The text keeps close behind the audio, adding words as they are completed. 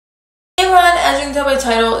Run, as you can tell by the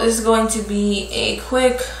title, is going to be a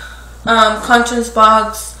quick conscience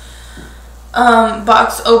box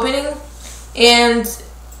opening, and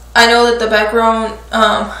I know that the background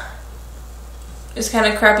is kind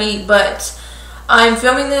of crappy, but I'm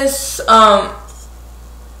filming this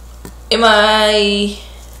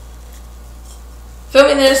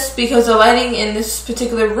because the lighting in this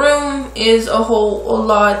particular room is a whole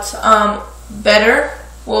lot better.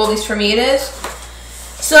 Well, at least for me it is.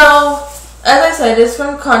 So, as I said, it's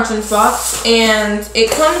from Conscience Box, and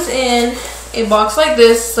it comes in a box like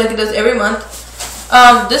this, like it does every month.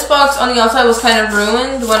 This box on the outside was kind of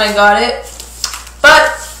ruined when I got it,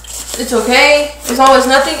 but it's okay. As long as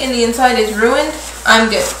nothing in the inside is ruined, I'm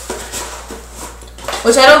good.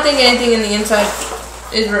 Which I don't think anything in the inside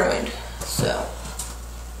is ruined. So,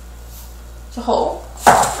 it's a hole.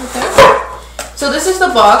 Okay. So this is the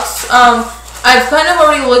box. I've kind of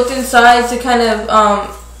already looked inside to kind of,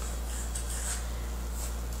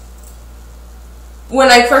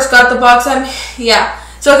 when I first got the box, so I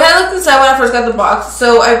kind of looked inside when I first got the box,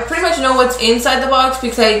 so I pretty much know what's inside the box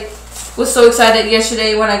because I was so excited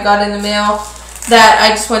yesterday when I got it in the mail that I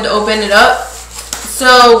just wanted to open it up.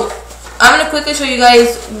 So I'm going to quickly show you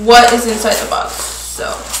guys what is inside the box.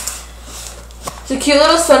 So it's a cute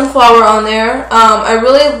little sunflower on there. I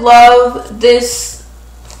really love this.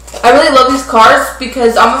 I really love these cards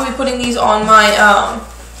because I'm going to be putting these on my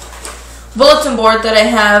bulletin board that I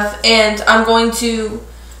have, and I'm going to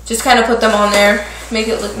just kind of put them on there, make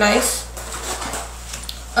it look nice.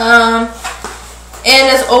 And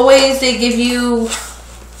as always, they give you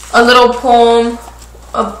a little poem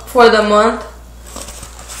for the month,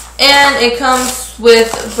 and it comes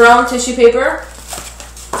with brown tissue paper.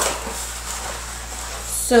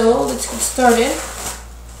 So let's get started.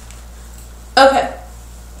 Okay.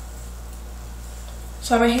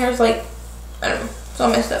 So my hair is like, I don't know, it's all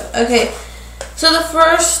messed up. Okay, so the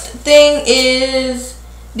first thing is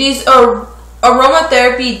these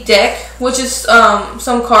aromatherapy deck, which is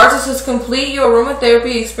some cards. It says complete your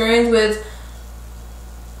aromatherapy experience with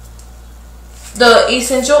the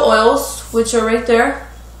essential oils, which are right there.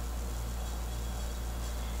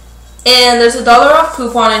 And there's a $1 off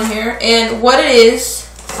coupon in here. And what it is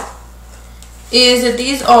that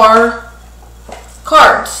these are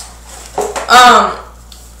cards.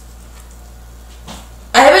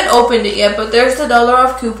 I haven't opened it yet, but there's the $1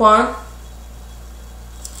 off coupon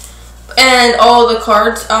and all the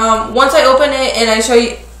cards. Once I open it and I'll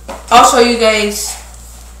show you guys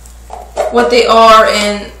what they are,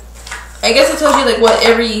 and I guess it tells you like what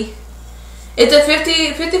it's a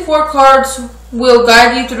 54 cards will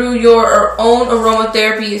guide you through your own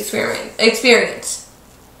aromatherapy experience.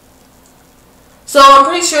 So I'm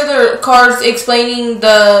pretty sure there are cards explaining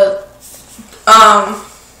the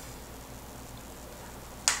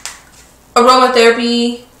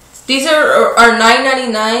aromatherapy. These are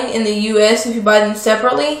 $9.99 in the US if you buy them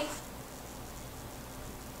separately.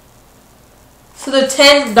 So they're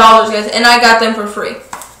 $10, guys, and I got them for free.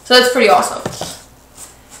 So that's pretty awesome.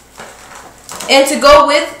 And to go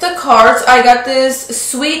with the cards, I got this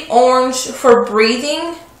sweet orange for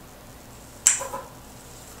breathing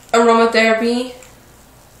aromatherapy.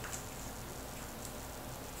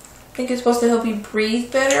 I think it's supposed to help you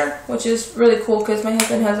breathe better, which is really cool because my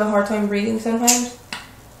husband has a hard time breathing sometimes.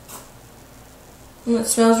 And it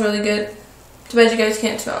smells really good. Too bad you guys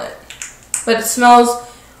can't smell it. But it smells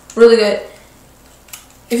really good.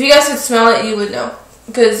 If you guys could smell it, you would know.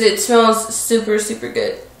 Because it smells super, super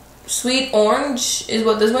good. Sweet orange is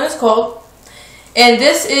what this one is called. And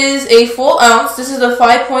this is a full ounce. This is a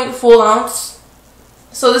 5-point full ounce.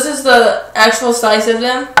 So this is the actual size of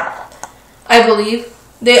them, I believe.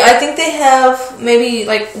 I think they have maybe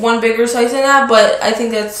like one bigger size than that, but I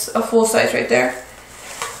think that's a full size right there.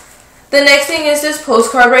 The next thing is this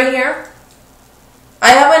postcard right here.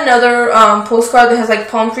 I have another postcard that has like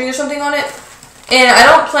palm tree or something on it. And I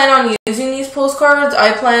don't plan on using these postcards.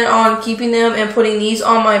 I plan on keeping them and putting these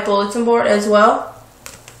on my bulletin board as well.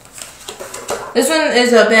 This one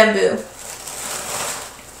is a bamboo.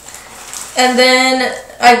 And then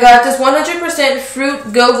I got this 100%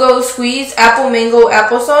 fruit go-go squeeze apple mango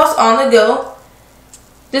applesauce on the go.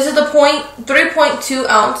 This is the 3.2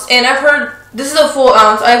 ounce, and I've heard this is a full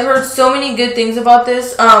ounce. I've heard so many good things about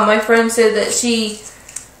this. My friend said that she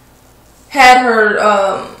had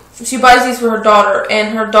she buys these for her daughter,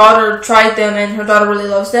 and her daughter tried them, and her daughter really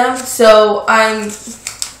loves them. So I'm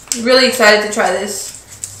really excited to try this.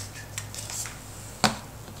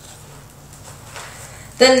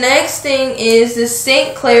 The next thing is the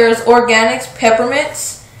St. Clair's Organics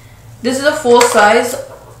Peppermints. This is a full size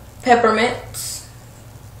peppermint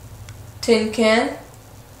tin can.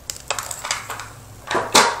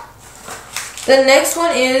 The next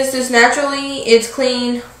one is this Naturally It's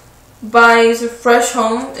Clean by Fresh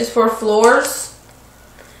Home. It's for floors.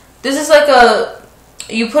 This is like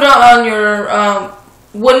you put it on your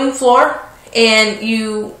wooden floor and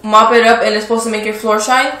you mop it up and it's supposed to make your floor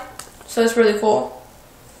shine. So it's really cool.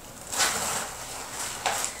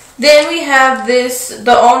 Then we have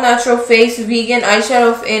the All Natural Face Vegan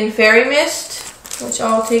Eyeshadow in Fairy Mist, which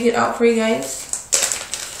I'll take it out for you guys.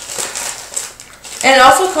 And it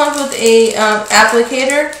also comes with a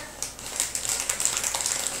applicator,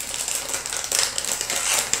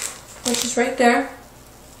 which is right there.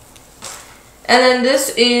 And then this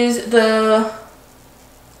is the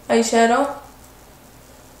eyeshadow.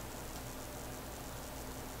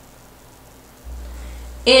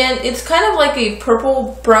 And it's kind of like a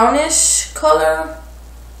purple brownish color.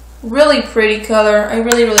 Really pretty color. I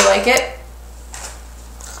really, really like it.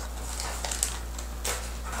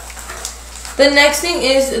 The next thing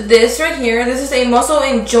is this right here. This is a Muscle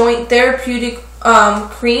and Joint Therapeutic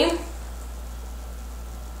Cream.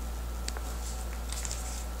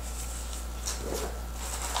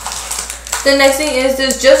 The next thing is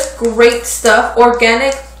this Just Great Stuff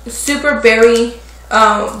Organic Super Berry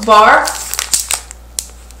Bar.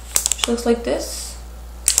 Which looks like this.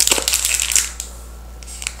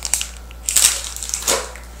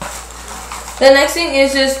 The next thing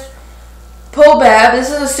is this Pobab. This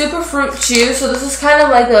is a super fruit chew. So this is kind of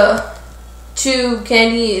like a chew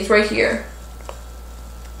candy. It's right here.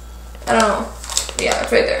 I don't know. Yeah,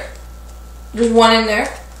 it's right there. There's one in there.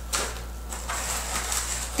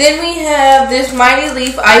 Then we have this Mighty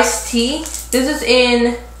Leaf Iced Tea. This is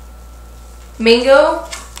in mango.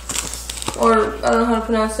 Or, I don't know how to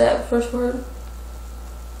pronounce that first word.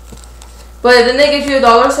 But then they give you a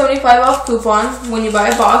 $1.75 off coupon when you buy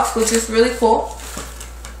a box, which is really cool.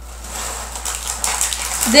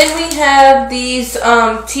 Then we have these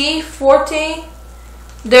Tea Forte.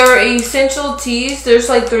 They're essential teas. There's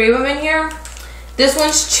like 3 of them in here. This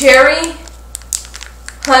one's cherry,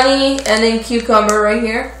 honey, and then cucumber right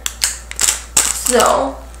here.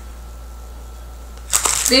 So,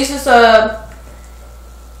 this is a...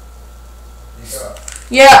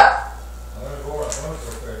 Yeah. I'm going to go over my phone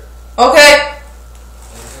real quick. Okay.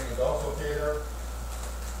 Everything is also okay there?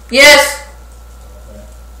 Yes. Okay.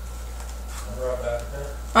 I'll be right back there.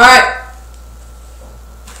 Alright.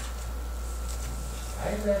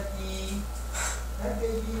 Hi, Becky. Hi,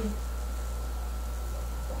 baby.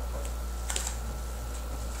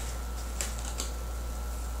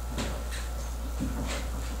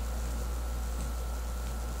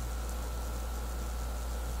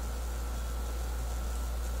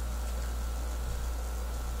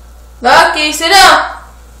 Lucky, sit down.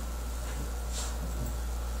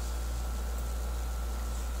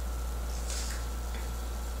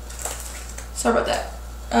 Sorry about that.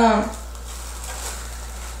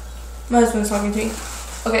 My husband's talking to me.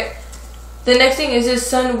 Okay. The next thing is this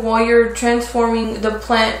Sun Warrior Transforming the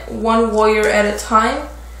Plant One Warrior at a Time.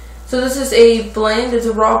 So this is a blend. It's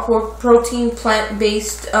a raw protein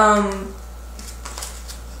plant-based, I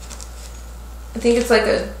think it's like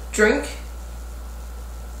a drink,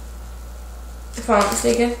 if I'm not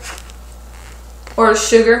mistaken, or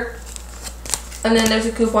sugar. And then there's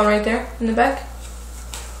a coupon right there in the back.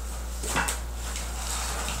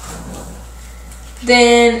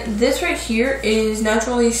 Then this right here is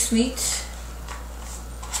Naturally Sweet.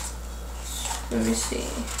 Let me see.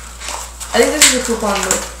 I think this is a coupon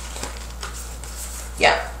book.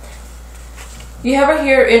 Yeah. You have right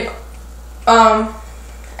here in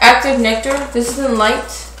Active Nectar. This is in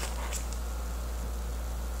light.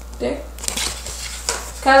 There.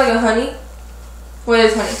 It's kind of like a honey. What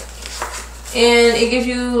is honey? And it gives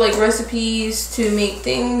you like recipes to make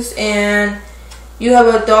things, and you have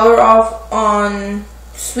 $1 off on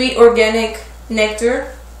sweet organic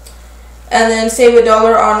nectar, and then save $1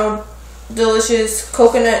 on delicious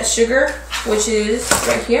coconut sugar, which is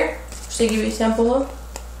right here. Just to give you a sample of.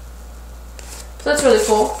 So that's really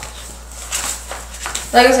cool.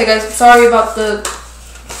 Like I said, guys, sorry about the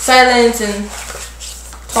silence and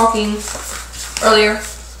talking earlier.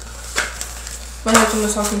 My husband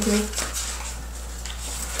was talking to me.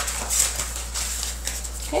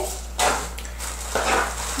 Okay.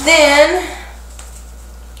 Then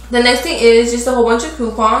the next thing is just a whole bunch of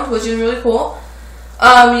coupons, which is really cool.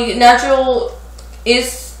 You get Natural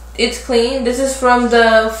It's Clean. This is from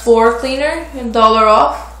the floor cleaner, $1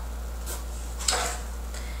 off.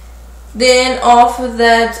 Then off of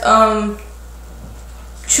that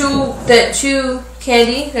chew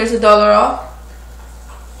candy, there's $1 off.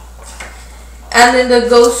 And then the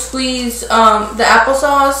Go Squeeze the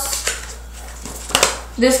applesauce.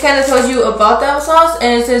 this kind of tells you about the applesauce,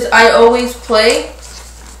 and it says I always play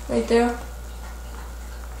right there.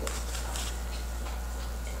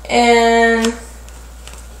 And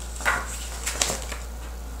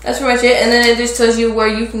that's pretty much it. And then it just tells you where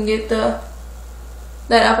you can get that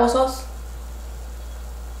applesauce,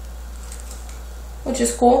 which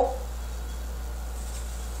is cool.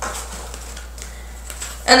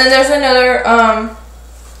 And then there's another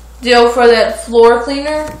deal for that floor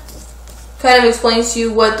cleaner. Kind of explains to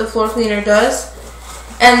you what the floor cleaner does.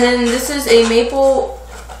 And then this is a Maple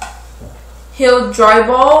Hill dry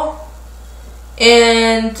ball.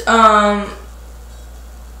 And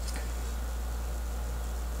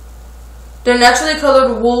they're naturally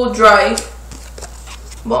colored wool dry.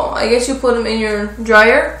 Well, I guess you put them in your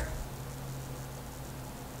dryer.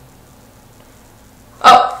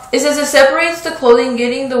 Oh, it says it separates the clothing,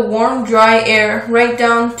 getting the warm, dry air right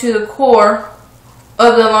down to the core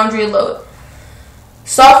of the laundry load.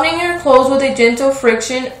 Softening your clothes with a gentle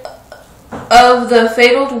friction of the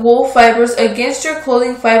faded wool fibers against your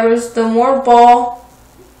clothing fibers. The more ball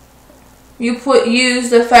you use,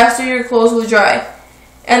 the faster your clothes will dry,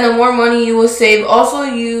 and the more money you will save. Also,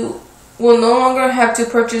 you will no longer have to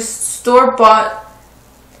purchase store-bought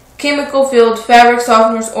chemical-filled fabric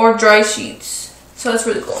softeners or dry sheets. So that's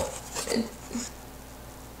really cool.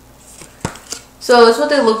 So that's what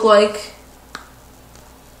they look like.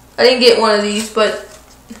 I didn't get one of these, but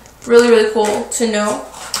really cool to know.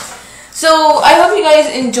 So I hope you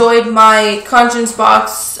guys enjoyed my conscience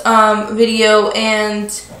box video,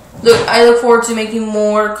 and I look forward to making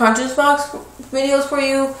more conscience box videos for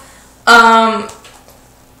you.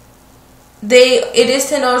 It is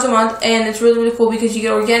 $10 a month, and it's really cool because you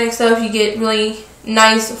get organic stuff, you get really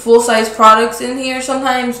nice full-size products in here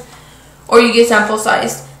sometimes, or you get sample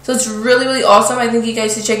size. So it's really awesome. I think you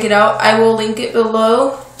guys should check it out. I will link it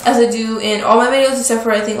below, as I do in all my videos, except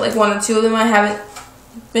for I think like 1 or 2 of them I haven't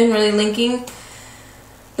been really linking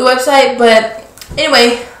the website. But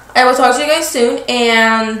anyway, I will talk to you guys soon,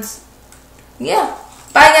 and yeah.